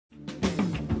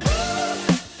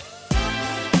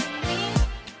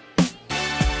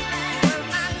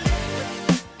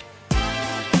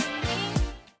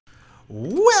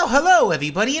Hello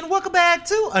everybody and welcome back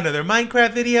to another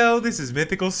Minecraft video. This is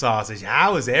Mythical Sausage.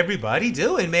 How is everybody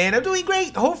doing, man? I'm doing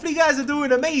great. Hopefully you guys are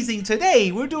doing amazing.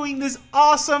 Today we're doing this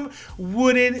awesome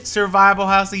wooden survival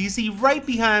house that you see right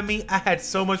behind me. I had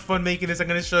so much fun making this. I'm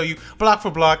going to show you block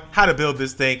for block how to build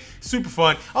this thing. Super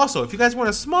fun. Also, if you guys want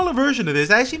a smaller version of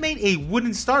this, I actually made a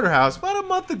wooden starter house about a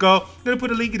month ago. I'm going to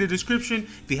put a link in the description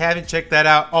if you haven't checked that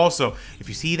out. Also, if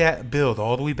you see that build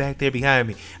all the way back there behind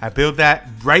me, I built that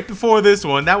right before this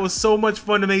one. That was so much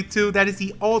fun to make too. That is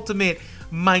the ultimate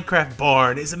Minecraft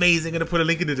barn. It's amazing. I'm gonna put a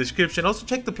link in the description. Also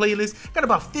check the playlist. Got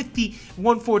about 50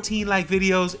 114 like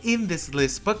videos in this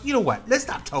list. But you know what? Let's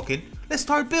stop talking. Let's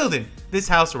start building this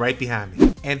house right behind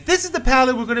me. And this is the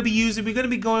palette we're gonna be using. We're gonna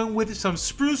be going with some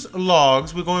spruce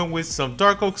logs. We're going with some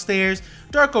dark oak stairs,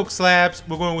 dark oak slabs.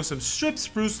 We're going with some stripped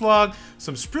spruce log,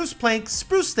 some spruce planks,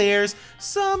 spruce stairs,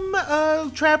 some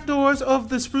trapdoors of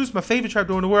the spruce, my favorite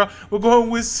trapdoor in the world. We're going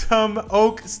with some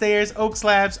oak stairs, oak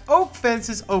slabs, oak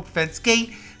fences, oak fence gate,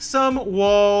 some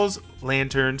walls,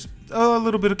 lanterns, a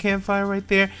little bit of campfire right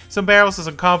there, some barrels and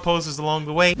some composters along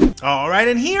the way. All right,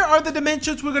 and here are the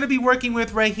dimensions we're going to be working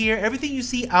with right here. Everything you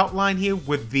see outlined here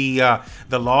with the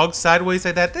logs sideways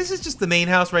like that. This is just the main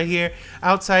house right here.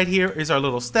 Outside here is our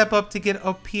little step up to get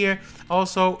up here.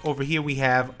 Also, over here we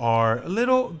have our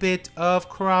little bit of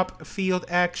crop field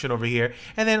action over here.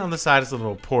 And then on the side is a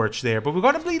little porch there. But we're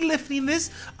going to be lifting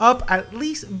this up at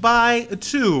least by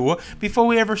 2 before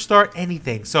we ever start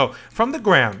anything. So from the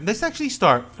ground, let's actually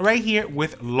start right here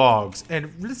with logs.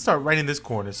 And let's start right in this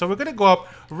corner. So we're going to go up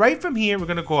right from here. We're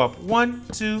going to go up 1,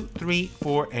 2, 3,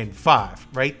 4, and 5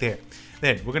 right there.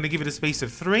 Then we're going to give it a space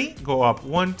of 3. Go up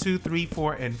 1, 2, 3,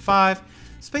 4, and 5.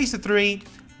 Space of 3.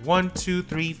 1, 2,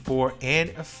 3, 4, and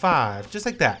 5, just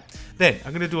like that. Then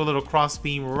I'm gonna do a little cross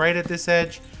beam right at this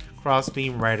edge, cross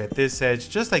beam right at this edge,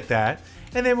 just like that.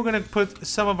 And then we're gonna put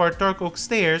some of our dark oak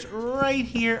stairs right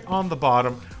here on the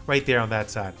bottom, right there on that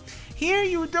side. Here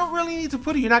you don't really need to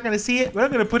put it, you're not gonna see it, but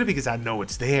I'm gonna put it because I know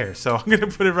it's there. So I'm gonna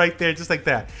put it right there, just like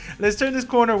that. Let's turn this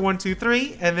corner 1, 2,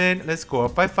 3, and then let's go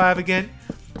up by 5 again.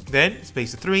 Then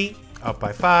space of 3, up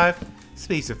by 5,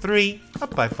 space of 3,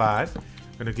 up by 5.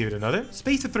 Gonna give it another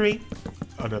space of 3,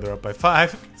 another up by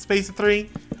 5, space of 3,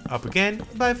 up again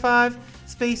by 5,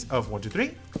 space of 1, 2,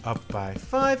 3, up by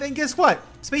 5, and guess what?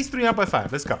 Space 3 up by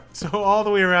 5. Let's go. So all the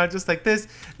way around just like this.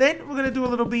 Then we're gonna do a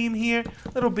little beam here,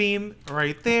 little beam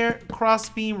right there, cross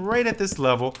beam right at this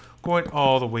level, going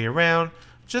all the way around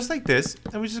just like this,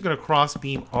 and we're just gonna cross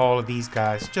beam all of these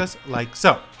guys just like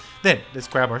so. Then let's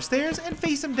grab our stairs and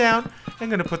face them down.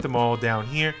 I'm gonna put them all down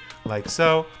here like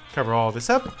so. Cover all this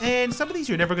up, and some of these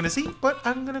you're never gonna see, but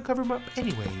I'm gonna cover them up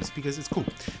anyways because it's cool.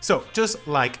 So just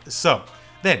like so.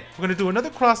 Then we're gonna do another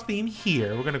cross beam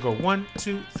here. We're gonna go 1,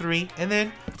 2, 3, and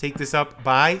then take this up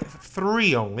by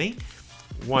 3 only.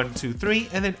 1, 2, 3,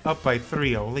 and then up by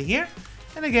 3 only here.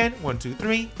 And again, 1, 2,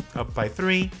 3, up by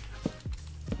 3.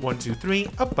 1, 2, 3,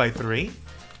 up by 3.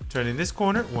 Turn in this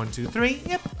corner, 1, 2, 3,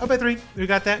 yep, up by 3. We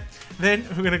got that. Then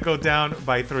we're gonna go down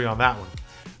by 3 on that one.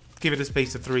 Give it a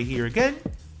space of 3 here again.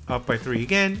 Up by 3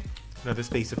 again, another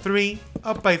space of 3,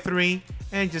 up by 3,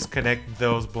 and just connect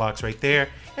those blocks right there.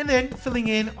 And then filling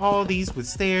in all these with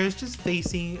stairs, just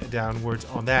facing downwards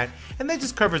on that. And that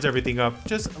just covers everything up,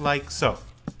 just like so.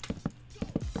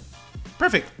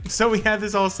 Perfect. So we have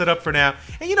this all set up for now.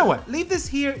 And you know what? Leave this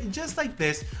here just like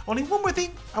this. Only one more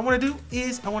thing I want to do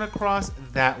is I want to cross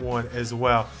that one as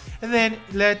well. And then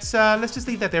let's just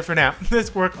leave that there for now.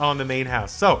 Let's work on the main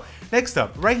house. So next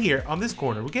up, right here on this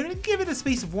corner, we're going to give it a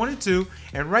space of 1 and 2.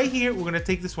 And right here, we're going to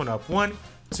take this one up. 1,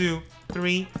 2,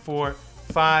 3, 4,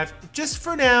 5. Just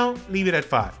for now, leave it at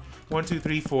 5. 1, 2,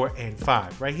 3, 4, and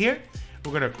 5. Right here.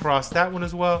 We're going to cross that one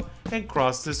as well and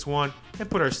cross this one and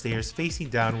put our stairs facing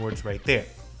downwards right there.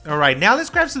 All right, now let's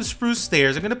grab some spruce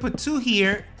stairs. I'm going to put 2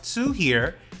 here,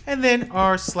 and then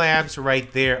our slabs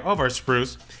right there of our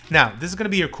spruce. Now, this is going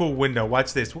to be your cool window.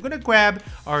 Watch this. We're going to grab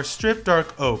our stripped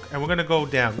dark oak, and we're going to go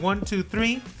down 1, 2,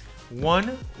 3, 1,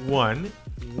 1,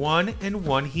 1, and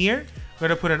 1 here. We're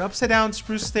going to put an upside down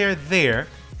spruce stair there.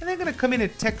 And then going to come in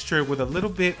and texture it with a little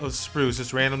bit of spruce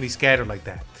just randomly scattered like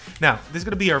that. Now, this is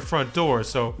going to be our front door.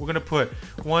 So we're going to put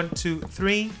 1, 2,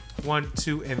 3, 1,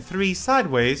 2, and 3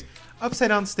 sideways. Upside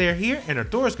down stair here, and our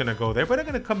door is going to go there. But I'm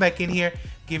going to come back in here,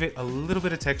 give it a little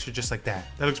bit of texture just like that.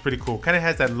 That looks pretty cool. Kind of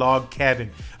has that log cabin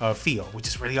feel, which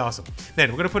is really awesome. Then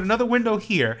we're going to put another window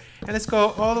here. And let's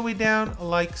go all the way down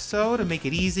like so to make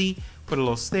it easy. Put a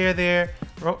little stair there,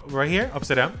 right here,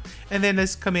 upside down. And then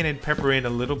let's come in and pepper in a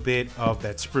little bit of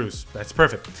that spruce. That's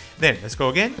perfect. Then let's go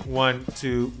again. 1,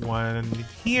 2, 1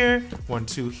 here, 1,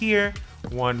 2 here,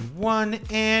 1, 1,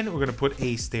 and we're gonna put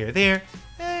a stair there.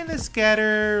 And let's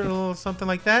scatter a little something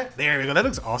like that. There we go. That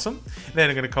looks awesome. Then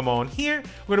I'm gonna come on here.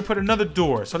 We're gonna put another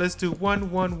door. So let's do 1,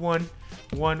 1, 1,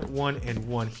 1, 1, and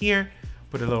 1 here.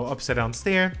 Put a little upside down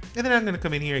stair, and then I'm gonna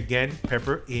come in here again,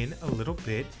 pepper in a little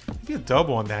bit. Maybe a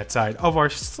double on that side of our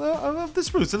of the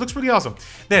spruce. It looks pretty awesome.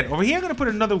 Then over here, I'm gonna put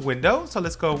another window. So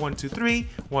let's go 1, 2, 3,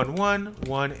 1, 1,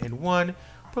 1, and 1.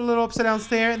 Put a little upside down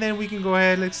stair, and then we can go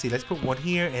ahead. Let's see. Let's put one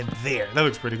here and there. That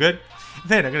looks pretty good.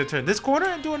 Then I'm gonna turn this corner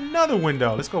and do another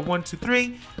window. Let's go 1, 2,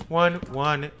 3, 1,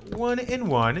 1, 1, and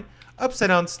 1. Upside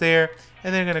down stair,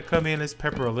 and then I'm gonna come in. Let's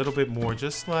pepper a little bit more,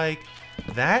 just like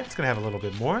that. It's gonna have a little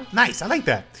bit more. Nice, I like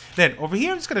that. Then over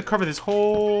here, I'm just gonna cover this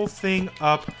whole thing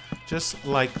up just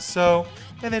like so,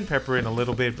 and then pepper in a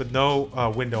little bit, but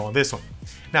no window on this one.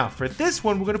 Now for this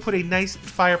one, we're gonna put a nice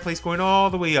fireplace going all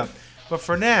the way up. But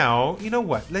for now, you know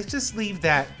what? Let's just leave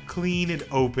that clean and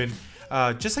open,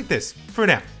 just like this. For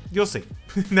now, you'll see.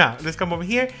 Now let's come over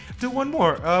here, do one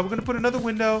more. We're gonna put another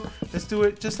window. Let's do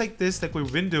it just like this, like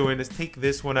we've been doing. Let's take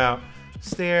this one out.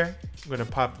 Stair. I'm gonna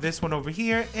pop this one over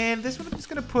here, and this one I'm just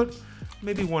gonna put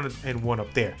maybe one and one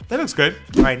up there. That looks good.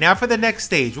 All right, now for the next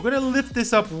stage, we're gonna lift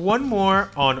this up one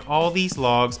more on all these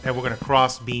logs, and we're gonna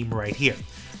cross beam right here.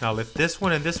 Now lift this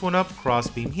one and this one up, cross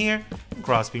beam here,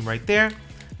 cross beam right there.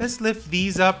 Let's lift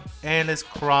these up and let's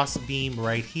cross beam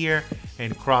right here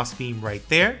and cross beam right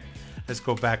there. Let's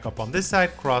go back up on this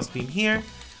side, cross beam here.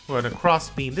 We're gonna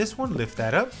cross beam this one, lift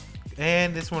that up.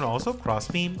 And this one also, cross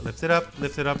beam, lift it up,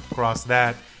 cross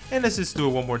that. And let's just do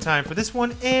it one more time for this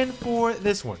one and for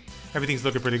this one. Everything's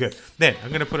looking pretty good. Then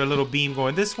I'm gonna put a little beam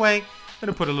going this way. I'm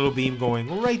gonna put a little beam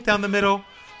going right down the middle.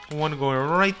 One going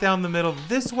right down the middle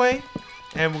this way.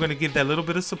 And we're gonna give that little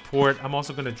bit of support. I'm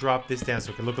also gonna drop this down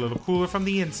so it can look a little cooler from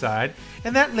the inside.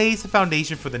 And that lays the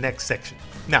foundation for the next section.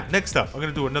 Now, next up, I'm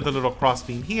gonna do another little cross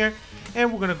beam here.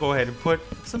 And we're gonna go ahead and put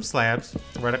some slabs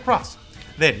right across.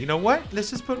 Then, you know what? Let's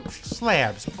just put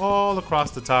slabs all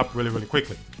across the top really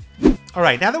quickly. All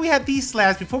right, now that we have these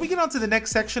slabs, before we get on to the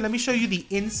next section, let me show you the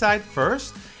inside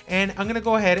first. And I'm gonna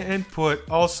go ahead and put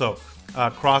also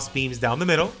cross beams down the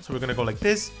middle. So we're gonna go like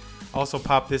this. Also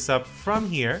pop this up from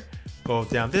here. Go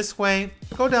down this way,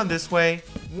 go down this way,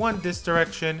 one this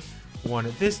direction,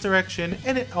 one this direction,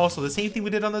 and it also the same thing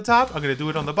we did on the top. I'm gonna do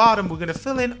it on the bottom. We're gonna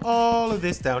fill in all of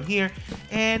this down here,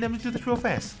 and I'm gonna do this real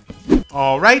fast.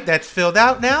 All right, that's filled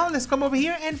out now. Let's come over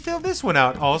here and fill this one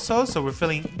out also. So we're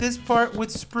filling this part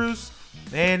with spruce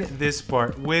and this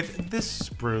part with this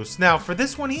spruce. Now for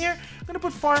this one here, I'm gonna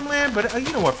put farmland, but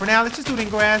you know what, for now, let's just do it in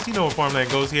grass. You know where farmland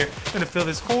goes here. I'm gonna fill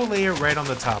this whole layer right on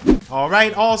the top. All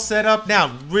right, all set up.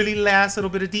 Now, really last little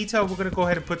bit of detail, we're gonna go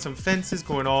ahead and put some fences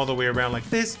going all the way around like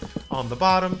this on the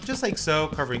bottom, just like so,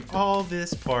 covering all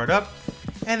this part up.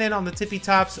 And then on the tippy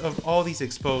tops of all these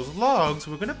exposed logs,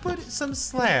 we're gonna put some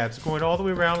slabs going all the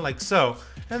way around like so.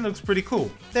 That looks pretty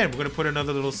cool. Then we're gonna put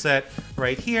another little set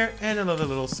right here and another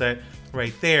little set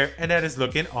right there, and that is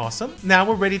looking awesome. Now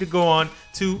we're ready to go on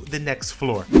to the next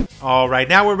floor. All right,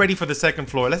 now we're ready for the second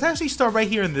floor. Let's actually start right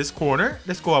here in this corner.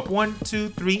 Let's go up 1, 2,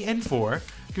 3, and 4.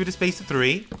 Give it a space of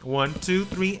 3. 1, 2,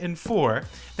 3, and 4.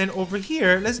 Then over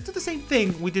here, let's do the same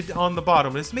thing we did on the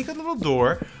bottom. Let's make a little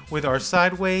door with our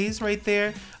sideways right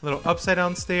there, a little upside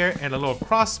down stair, and a little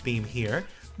cross beam here.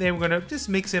 Then we're gonna just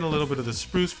mix in a little bit of the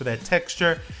spruce for that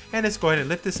texture. And let's go ahead and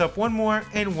lift this up one more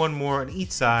and one more on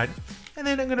each side. And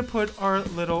then I'm gonna put our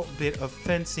little bit of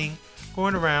fencing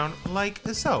going around like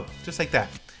so, just like that.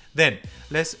 Then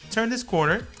let's turn this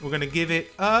corner. We're gonna give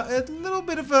it a little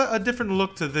bit of a different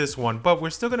look to this one, but we're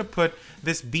still gonna put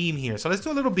this beam here. So let's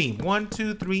do a little beam. 1,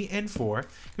 2, 3, and 4.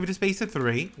 Give it a space of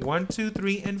 3. 1, 2,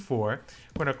 3, and 4.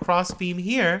 We're gonna cross beam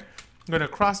here. I'm gonna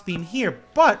cross beam here,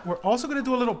 but we're also gonna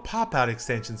do a little pop out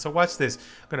extension. So watch this.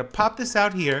 I'm gonna pop this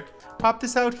out here, pop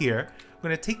this out here. I'm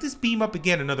gonna take this beam up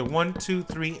again, another 1, 2,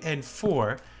 3, and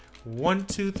 4. 1,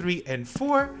 2, 3, and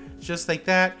 4, just like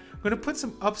that. I'm gonna put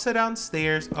some upside down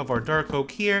stairs of our dark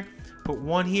oak here, put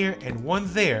one here and one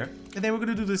there, and then we're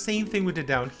gonna do the same thing we did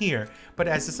down here, but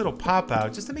as this little pop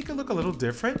out, just to make it look a little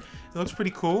different. It looks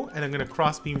pretty cool, and I'm gonna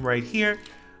cross beam right here,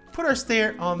 put our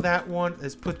stair on that one.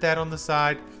 Let's put that on the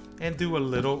side, and do a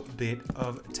little bit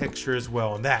of texture as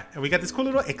well on that. And we got this cool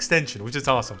little extension, which is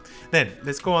awesome. Then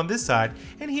let's go on this side,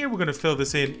 and here we're gonna fill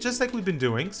this in just like we've been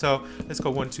doing. So let's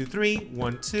go 1, 2, 3,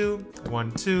 1, 2,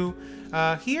 1, 2.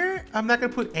 Here, I'm not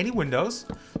gonna put any windows.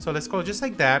 So let's go just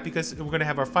like that because we're gonna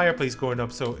have our fireplace going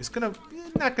up. So it's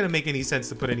not gonna make any sense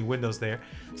to put any windows there.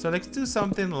 So let's do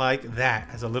something like that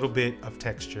as a little bit of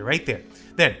texture right there.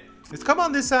 Then let's come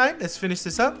on this side. Let's finish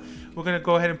this up. We're gonna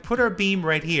go ahead and put our beam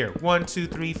right here. 1, 2,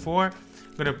 3, 4.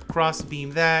 I'm gonna cross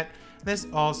beam that. Let's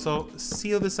also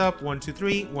seal this up. 1, 2,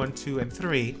 3, 1, 2, and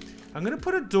 3. I'm gonna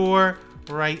put a door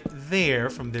right there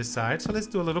from this side. So let's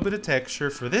do a little bit of texture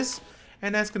for this,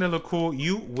 and that's gonna look cool.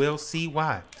 You will see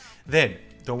why. Then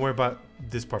don't worry about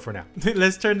this part for now.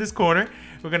 Let's turn this corner.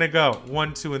 We're gonna go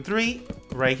 1, 2, and 3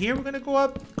 right here. We're gonna go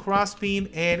up, cross beam,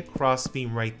 and cross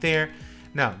beam right there.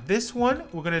 Now this one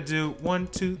we're gonna do 1,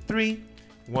 2, 3,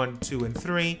 1, 2, and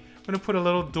 3. I'm gonna put a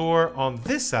little door on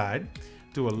this side,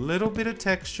 do a little bit of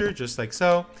texture just like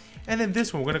so, and then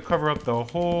this one we're gonna cover up the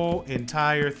whole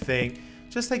entire thing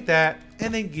just like that,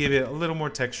 and then give it a little more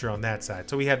texture on that side.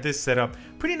 So we have this set up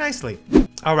pretty nicely.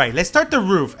 All right, let's start the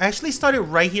roof. I actually started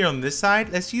right here on this side.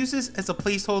 Let's use this as a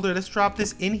placeholder. Let's drop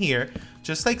this in here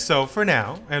just like so for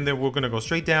now, and then we're gonna go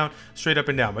straight down, straight up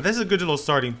and down. But this is a good little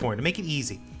starting point to make it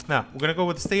easy. Now we're gonna go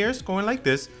with the stairs going like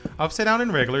this, upside down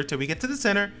and regular till we get to the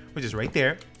center, which is right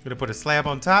there. We're gonna put a slab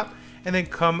on top and then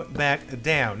come back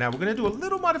down. Now we're gonna do a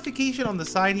little modification on the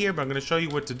side here, but I'm gonna show you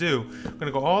what to do. We're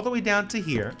gonna go all the way down to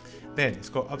here. Then let's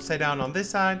go upside down on this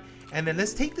side, and then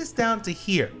let's take this down to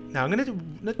here. Now I'm gonna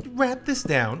wrap this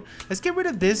down. Let's get rid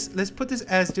of this. Let's put this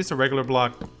as just a regular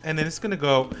block, and then it's gonna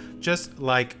go just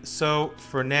like so.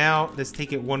 For now, let's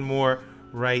take it one more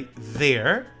right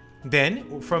there.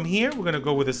 Then from here, we're gonna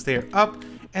go with a stair up,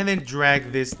 and then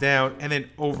drag this down, and then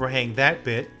overhang that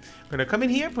bit. I'm gonna come in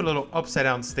here, put a little upside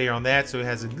down stair on that so it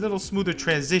has a little smoother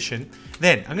transition.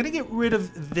 Then I'm gonna get rid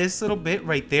of this little bit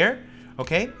right there.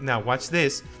 Okay, now watch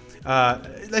this.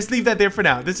 Let's leave that there for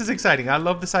now. This is exciting. I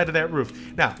love the side of that roof.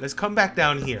 Now let's come back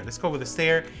down here. Let's go with a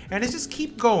stair, and let's just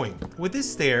keep going with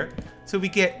this stair till we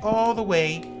get all the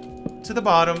way to the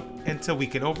bottom until we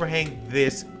can overhang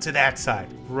this to that side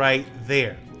right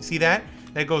there. See that?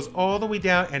 That goes all the way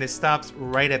down and it stops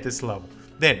right at this level.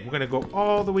 Then we're gonna go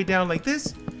all the way down like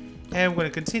this, and we're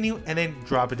gonna continue and then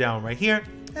drop it down right here.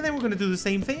 And then we're gonna do the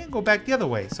same thing and go back the other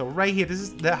way. So right here, this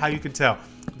is how you can tell.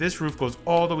 This roof goes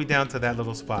all the way down to that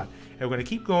little spot. And we're gonna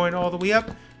keep going all the way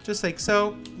up, just like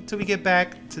so, until we get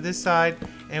back to this side,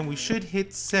 and we should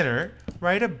hit center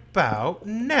right about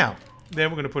now. Then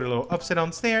we're gonna put a little upside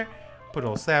down stair, put a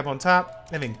little slab on top,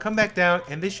 and then come back down,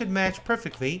 and this should match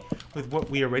perfectly with what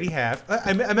we already have.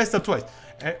 I messed up twice.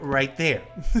 Right there.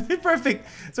 Perfect.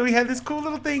 So we have this cool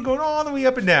little thing going all the way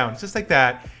up and down, just like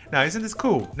that. Now, isn't this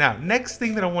cool? Now, next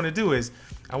thing that I want to do is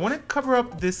I want to cover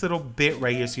up this little bit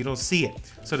right here so you don't see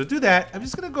it. So to do that, I'm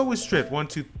just going to go with strip 1,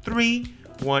 2, 3,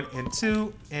 1 and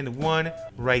 2, and 1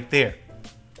 right there.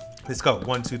 Let's go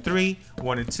 1, 2, 3,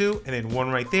 1 and 2, and then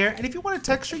 1 right there. And if you want a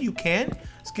texture, you can.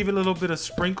 Just give it a little bit of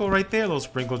sprinkle right there, a little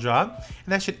sprinkle job,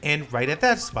 and that should end right at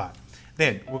that spot.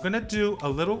 Then we're gonna do a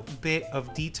little bit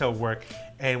of detail work,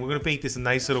 and we're gonna make this a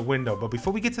nice little window. But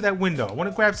before we get to that window, I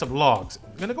wanna grab some logs.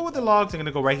 I'm gonna go with the logs. I'm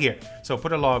gonna go right here. So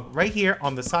put a log right here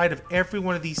on the side of every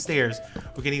one of these stairs.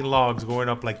 We're getting logs going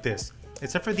up like this.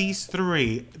 Except for these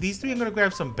three. These three, I'm gonna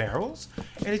grab some barrels,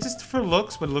 and it's just for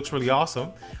looks, but it looks really awesome.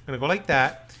 I'm gonna go like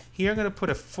that. Here, I'm gonna put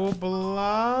a full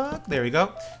block. There we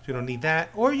go. So you don't need that.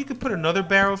 Or you could put another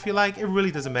barrel if you like. It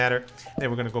really doesn't matter. Then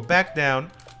we're gonna go back down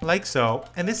like so,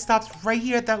 and this stops right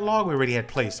here at that log we already had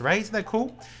placed, right? Isn't that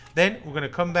cool? Then we're gonna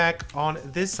come back on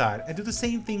this side and do the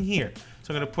same thing here.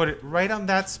 So I'm gonna put it right on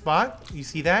that spot. You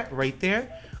see that right there?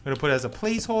 I'm gonna put it as a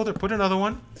placeholder, put another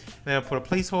one, and then I'll put a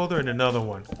placeholder and another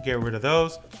one. Get rid of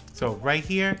those. So right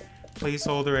here,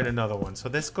 placeholder and another one. So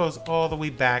this goes all the way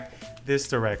back this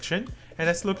direction, and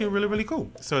that's looking really, really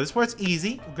cool. So this part's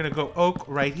easy. We're gonna go oak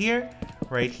right here,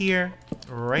 right here,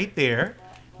 right there.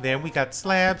 Then we got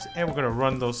slabs, and we're gonna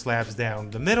run those slabs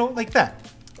down the middle like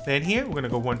that. Then here, we're gonna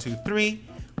go 1, 2, 3,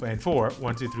 and 4.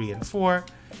 1, 2, 3, and 4.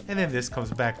 And then this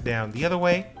comes back down the other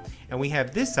way. And we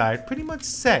have this side pretty much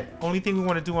set. Only thing we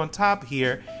wanna do on top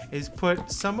here is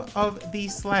put some of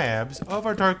these slabs of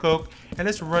our dark oak, and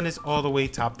let's run this all the way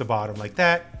top to bottom like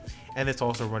that. And let's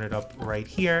also run it up right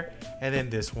here. And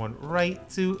then this one right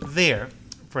to there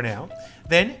for now.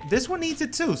 Then this one needs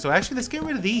it too. So actually, let's get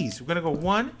rid of these. We're gonna go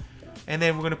 1, and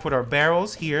then we're gonna put our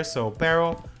barrels here. So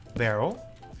barrel, barrel,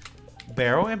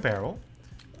 barrel, and barrel.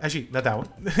 Actually, not that one.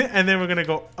 And then we're gonna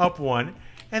go up 1.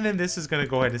 And then this is gonna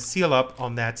go ahead and seal up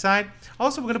on that side.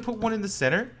 Also, we're gonna put 1 in the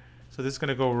center. So this is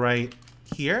gonna go right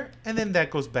here. And then that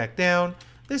goes back down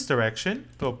this direction.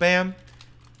 Go bam.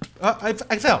 I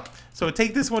fell. So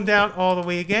take this one down all the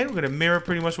way again. We're gonna mirror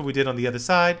pretty much what we did on the other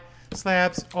side.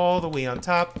 Slabs all the way on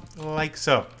top, like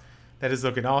so. That is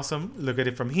looking awesome. Look at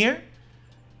it from here.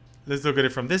 Let's look at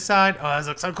it from this side. Oh, that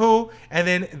looks so cool. And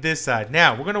then this side.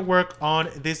 Now, we're going to work on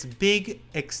this big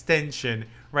extension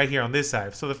right here on this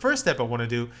side. So the first step I want to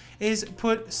do is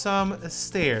put some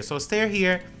stairs. So a stair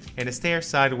here and a stair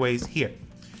sideways here.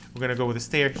 We're going to go with a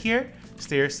stair here,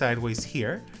 stair sideways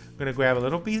here. We're going to grab a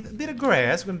little bit of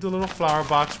grass. We're going to do a little flower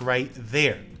box right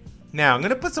there. Now I'm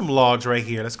gonna put some logs right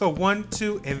here. Let's go 1,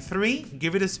 2, and 3.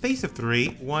 Give it a space of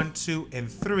 3. 1, 2, and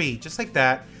 3, just like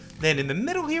that. Then in the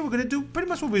middle here, we're gonna do pretty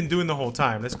much what we've been doing the whole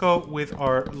time. Let's go with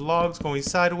our logs going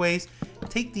sideways.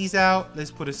 Take these out.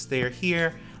 Let's put a stair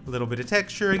here. A little bit of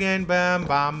texture again. Bam,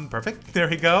 bam, perfect. There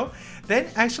we go. Then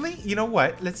actually, you know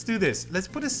what? Let's do this. Let's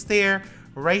put a stair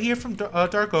right here from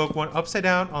dark oak. One upside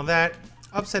down on that.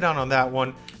 Upside down on that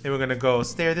one. Then we're gonna go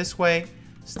stair this way.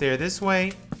 Stair this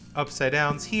way. Upside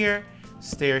downs here.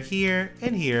 Stair here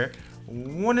and here.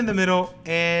 One in the middle,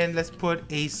 and let's put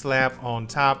a slab on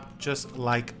top, just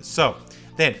like so.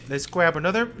 Then let's grab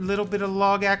another little bit of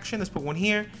log action. Let's put one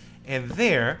here and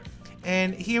there.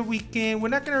 And here we're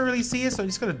not gonna really see it, so I'm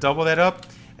just gonna double that up.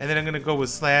 And then I'm gonna go with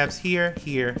slabs here,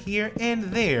 here, here, and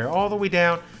there, all the way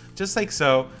down, just like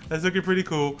so. That's looking pretty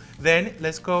cool. Then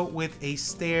let's go with a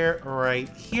stair right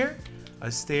here,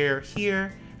 a stair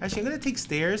here. Actually, I'm gonna take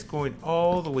stairs going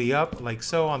all the way up, like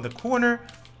so, on the corner.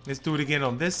 Let's do it again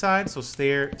on this side. So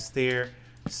stair, stair,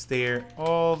 stair,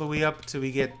 all the way up till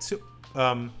we get to,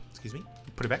 excuse me,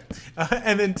 put it back.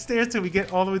 And then stairs till we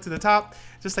get all the way to the top,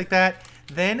 just like that.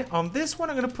 Then on this one,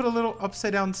 I'm gonna put a little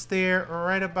upside down stair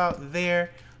right about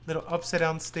there, little upside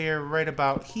down stair right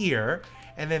about here.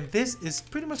 And then this is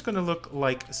pretty much gonna look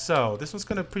like so. This one's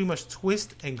gonna pretty much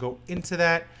twist and go into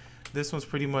that. This one's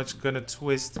pretty much gonna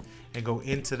twist and go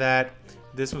into that.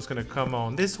 This one's gonna come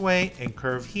on this way and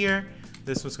curve here.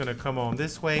 This one's gonna come on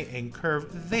this way and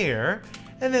curve there.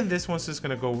 And then this one's just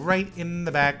gonna go right in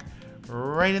the back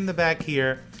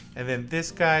here. And then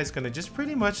this guy is gonna just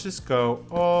pretty much just go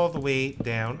all the way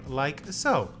down like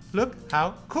so. Look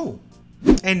how cool.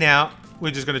 And now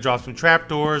we're just gonna drop some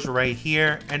trapdoors right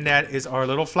here, and that is our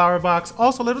little flower box.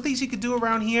 Also, little things you could do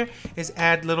around here is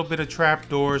add a little bit of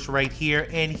trapdoors right here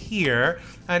and here,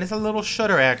 and it's a little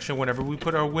shutter action whenever we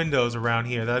put our windows around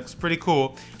here. That looks pretty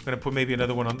cool. I'm gonna put maybe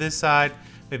another one on this side,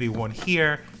 maybe one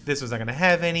here. This one's not gonna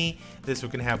have any. This one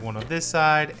can have one on this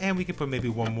side, and we can put maybe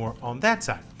one more on that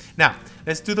side. Now,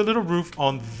 let's do the little roof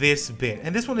on this bit,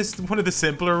 and this one is one of the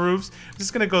simpler roofs. I'm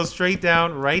just gonna go straight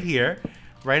down right here,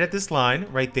 right at this line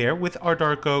right there with our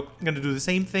dark oak. I'm gonna do the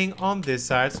same thing on this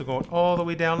side, so going all the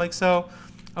way down like so.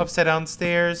 Upside down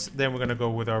stairs, then we're gonna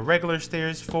go with our regular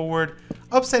stairs forward,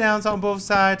 upside downs on both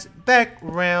sides, back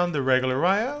around the regular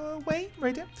way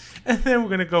right there, and then we're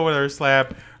gonna go with our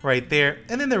slab right there,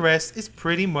 and then the rest is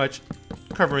pretty much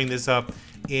covering this up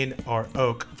in our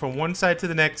oak from one side to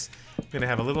the next. I'm gonna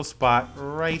have a little spot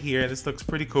right here. This looks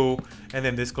pretty cool, and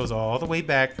then this goes all the way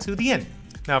back to the end.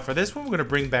 Now for this one, we're gonna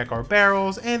bring back our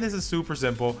barrels, and this is super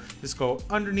simple. Just go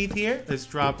underneath here. Let's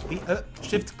drop the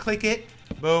shift click it,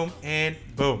 boom, and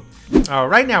boom. All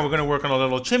right, now we're gonna work on a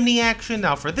little chimney action.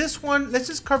 Now for this one, let's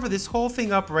just cover this whole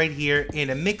thing up right here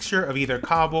in a mixture of either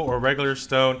cobble or regular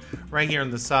stone right here on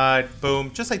the side,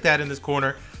 boom, just like that in this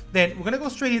corner. Then we're gonna go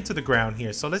straight into the ground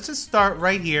here. So let's just start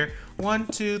right here. 1,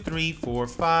 2, 3, 4,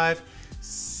 5,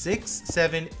 6,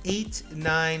 7, 8,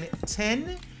 9,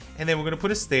 10. And then we're gonna put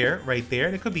a stair right there,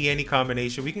 and it could be any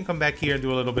combination. We can come back here and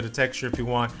do a little bit of texture if you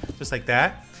want, just like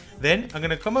that. Then I'm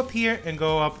gonna come up here and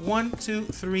go up 1, 2,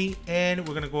 3, and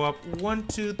we're gonna go up 1,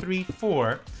 2, 3,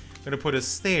 4. I'm gonna put a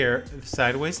stair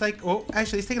sideways, like, oh,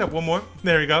 actually, let's take it up one more.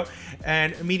 There we go.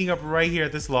 And meeting up right here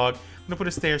at this log, I'm gonna put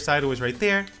a stair sideways right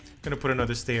there. I'm gonna put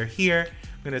another stair here.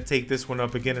 I'm gonna take this one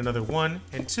up again, another 1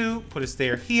 and 2, put a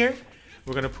stair here.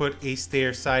 We're gonna put a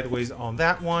stair sideways on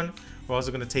that one. We're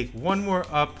also gonna take one more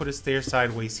up, put a stair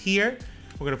sideways here.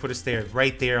 We're gonna put a stair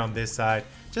right there on this side,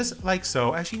 just like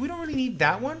so. Actually, we don't really need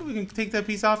that one. We can take that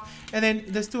piece off, and then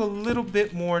let's do a little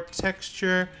bit more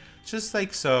texture, just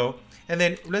like so. And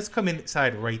then let's come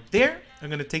inside right there. I'm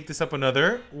gonna take this up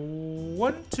another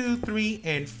 1, 2, 3,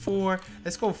 and 4.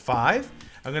 Let's go 5.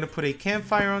 I'm gonna put a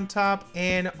campfire on top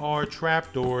and our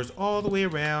trapdoors all the way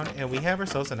around, and we have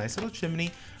ourselves a nice little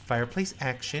chimney fireplace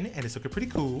action, and it's looking pretty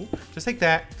cool, just like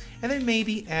that. And then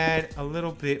maybe add a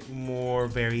little bit more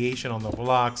variation on the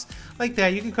blocks, like that.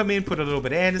 You can come in, put a little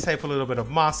bit of andesite, put a little bit of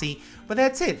mossy, but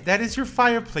that's it. That is your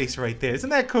fireplace right there.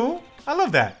 Isn't that cool? I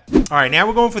love that. All right, now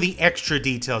we're going for the extra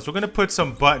details. We're gonna put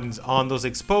some buttons on those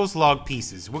exposed log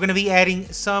pieces. We're gonna be adding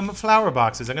some flower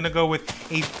boxes. I'm gonna go with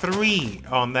a 3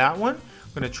 on that one.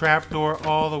 I'm gonna trapdoor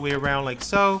all the way around like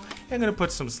so. I'm gonna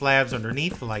put some slabs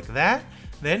underneath like that.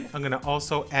 Then I'm gonna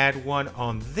also add one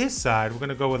on this side. We're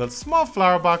gonna go with a small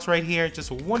flower box right here,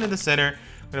 just one in the center.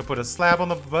 I'm gonna put a slab on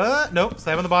the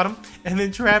slab on the bottom, and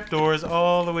then trapdoors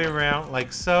all the way around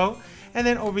like so. And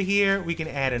then over here we can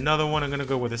add another one. I'm gonna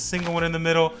go with a single one in the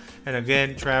middle, and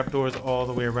again trapdoors all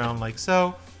the way around like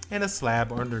so, and a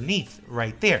slab underneath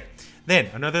right there. Then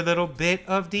another little bit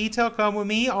of detail, come with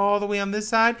me all the way on this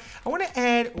side. I want to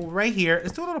add right here,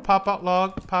 let's do a little pop-out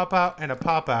log, pop-out, and a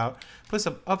pop-out. Put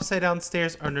some upside down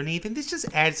stairs underneath, and this just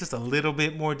adds just a little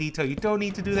bit more detail. You don't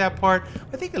need to do that part.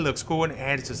 I think it looks cool and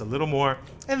adds just a little more.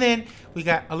 And then we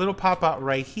got a little pop-out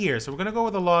right here. So we're gonna go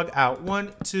with a log out,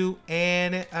 1, 2,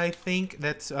 and I think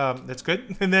that's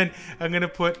good. And then I'm gonna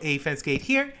put a fence gate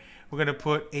here. We're gonna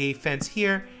put a fence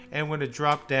here, and we're gonna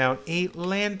drop down a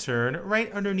lantern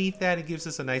right underneath that. It gives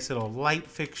us a nice little light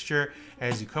fixture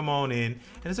as you come on in,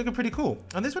 and it's looking pretty cool.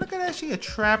 On this one, I got actually a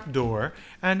trap door,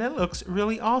 and that looks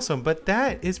really awesome. But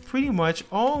that is pretty much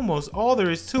almost all there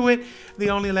is to it. The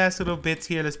only last little bits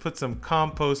here, let's put some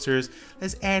composters.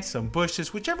 Let's add some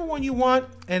bushes, whichever one you want,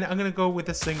 and I'm gonna go with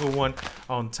a single one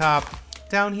on top.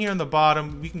 Down here on the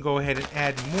bottom, we can go ahead and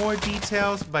add more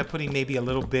details by putting maybe a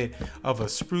little bit of a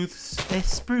spruce.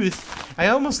 I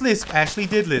almost lisp, actually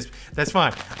did lisp. That's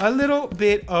fine. A little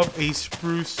bit of a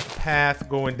spruce path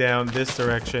going down this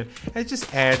direction. It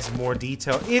just adds more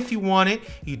detail. If you want it,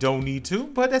 you don't need to,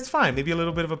 but that's fine. Maybe a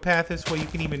little bit of a path this way. You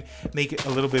can even make it a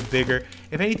little bit bigger.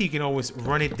 If anything, you can always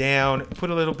run it down,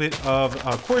 put a little bit of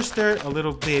coarse dirt, a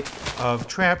little bit of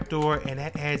trapdoor, and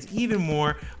that adds even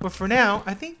more. But for now,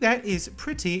 I think that is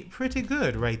pretty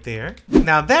good right there.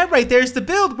 Now that right there is the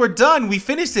build. We're done. We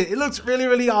finished it. It looks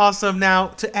really awesome. Now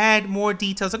to add more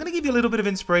details, I'm gonna give you a little bit of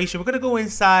inspiration. We're gonna go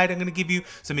inside. I'm gonna give you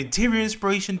some interior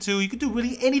inspiration too. You can do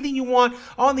really anything you want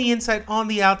on the inside, on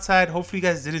the outside. Hopefully you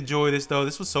guys did enjoy this though.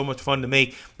 This was so much fun to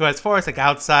make. But as far as like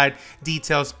outside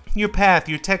details, your path,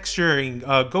 your texturing,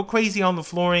 go crazy on the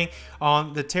flooring,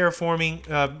 on the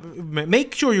terraforming.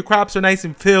 Make sure your crops are nice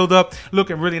and filled up,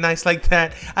 looking really nice like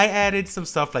that. I added some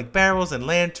stuff like barrels and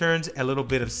lanterns, a little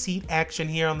bit of seat action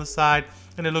here on the side,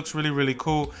 and it looks really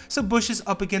cool. Some bushes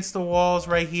up against the walls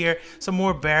right here, some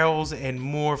more barrels and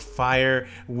more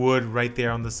firewood right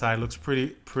there on the side. Looks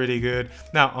pretty good.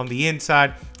 Now on the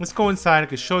inside, let's go inside. I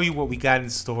can show you what we got in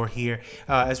store here.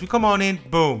 As we come on in,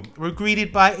 boom, we're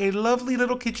greeted by a lovely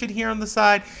little kitchen here on the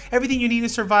side. Everything you need in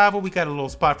survival. We got a little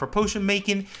spot for potion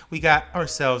making. We got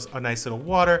ourselves a nice little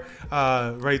water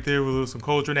right there with some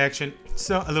cauldron action.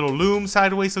 So a little loom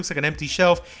sideways, looks like an empty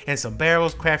shelf, and some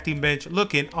barrels, crafting bench,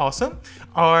 looking awesome.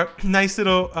 Our nice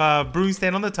little brewing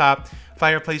stand on the top,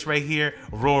 fireplace right here,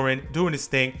 roaring, doing its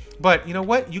thing. But you know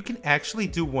what? You can actually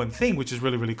do one thing, which is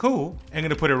really cool. I'm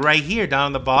gonna put it right here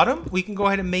down the bottom. We can go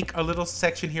ahead and make a little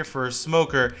section here for a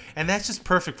smoker, and that's just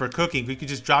perfect for cooking. You can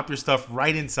just drop your stuff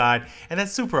right inside, and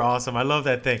that's super awesome. I love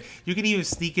that thing. You can even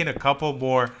sneak in a couple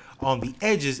more on the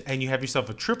edges, and you have yourself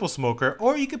a triple smoker,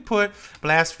 or you could put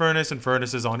blast furnace and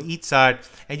furnaces on each side,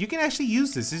 and you can actually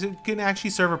use this. It can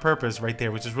actually serve a purpose right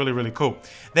there, which is really cool.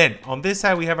 Then on this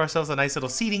side, we have ourselves a nice little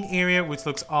seating area, which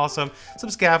looks awesome.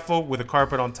 Some scaffold with a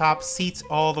carpet on top, seats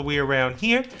all the way around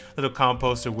here, little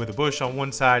composter with a bush on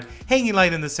one side, hanging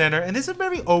light in the center, and this is a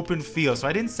very open feel, so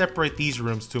I didn't separate these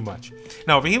rooms too much.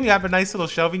 Now over here we have a nice little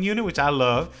shelving unit, which I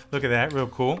love. Look at that, real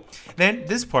cool. Then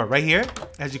this part right here,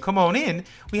 as you come on in,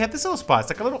 we have this little spot. It's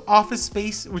like a little office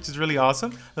space, which is really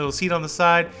awesome. A little seat on the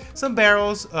side, some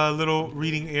barrels, a little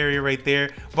reading area right there.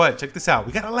 But check this out,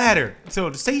 we got a ladder. So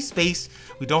to save space,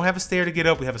 we don't have a stair to get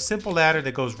up. We have a simple ladder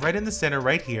that goes right in the center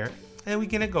right here, and we're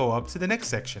gonna go up to the next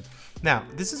section. Now,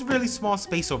 this is a really small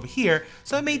space over here,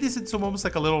 so I made this into almost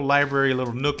like a little library, a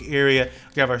little nook area.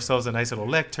 We have ourselves a nice little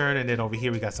lectern, and then over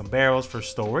here we got some barrels for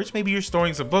storage. Maybe you're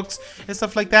storing some books and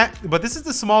stuff like that. But this is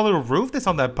the small little roof that's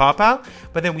on that pop-out.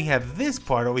 But then we have this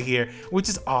part over here, which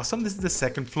is awesome. This is the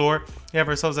second floor. We have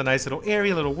ourselves a nice little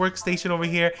area, a little workstation over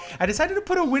here. I decided to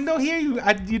put a window here.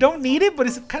 You don't need it, but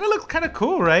it kind of looks kind of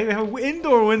cool, right? We have an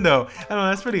indoor window. I don't know,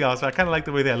 that's pretty awesome. I kind of like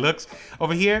the way that looks.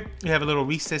 Over here, we have a little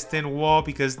recessed in wall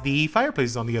because the fireplace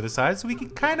is on the other side, so we can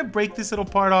kind of break this little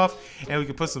part off and we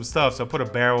can put some stuff. So I put a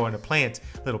barrel and a plant,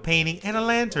 little painting, and a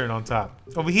lantern on top.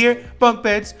 Over here, bunk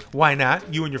beds. Why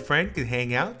not? You and your friend can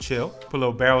hang out, chill, put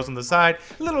little barrels on the side,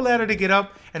 a little ladder to get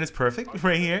up, and it's perfect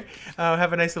right here.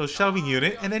 Have a nice little shelving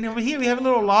unit, and then over here we have a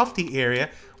little lofty area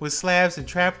with slabs and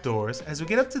trapdoors. As we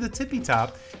get up to the tippy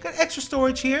top, got extra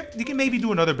storage here. You can maybe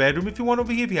do another bedroom if you want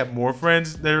over here, if you have more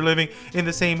friends that are living in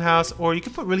the same house, or you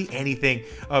can put really anything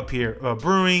up here,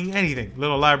 brewing, anything,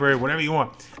 little library, whatever you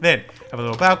want. Then have a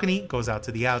little balcony, goes out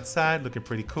to the outside, looking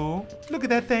pretty cool. Look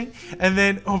at that thing. And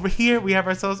then over here we have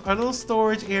ourselves our little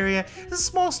storage area. This is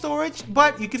small storage,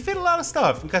 but you can fit a lot of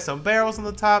stuff. We got some barrels on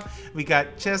the top, we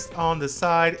got chests on the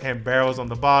side and barrels on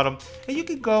the bottom, and you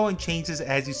can go and change this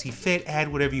as you see fit,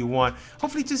 add whatever you want.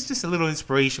 Hopefully just a little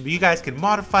inspiration, but you guys can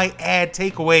modify, add,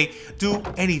 take away, do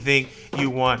anything you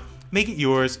want. make it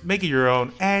yours, make it your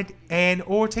own, add and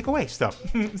or take away stuff.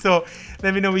 So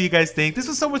let me know what you guys think. This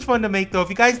was so much fun to make though. If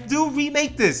you guys do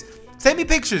remake this, send me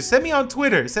pictures, send me on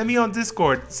Twitter, send me on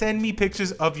Discord, send me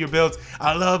pictures of your builds.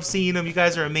 I love seeing them. You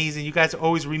guys are amazing. You guys are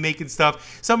always remaking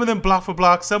stuff. Some of them block for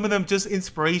block, some of them just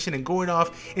inspiration and going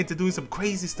off into doing some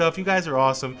crazy stuff. You guys are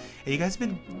awesome. And you guys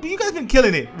been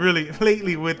killing it really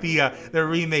lately with the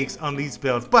remakes on these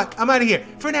builds. But I'm out of here.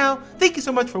 For now, thank you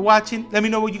so much for watching. Let me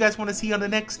know what you guys want to see on the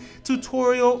next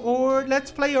tutorial or let's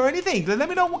play or anything. Let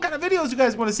me know what kind of videos you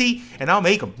guys want to see and I'll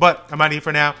make them. But I'm out of here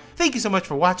for now. Thank you so much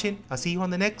for watching. I'll see you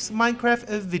on the next Minecraft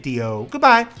video.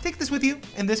 Goodbye. Take this with you,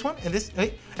 and this one, and this.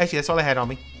 Actually, that's all I had on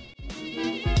me.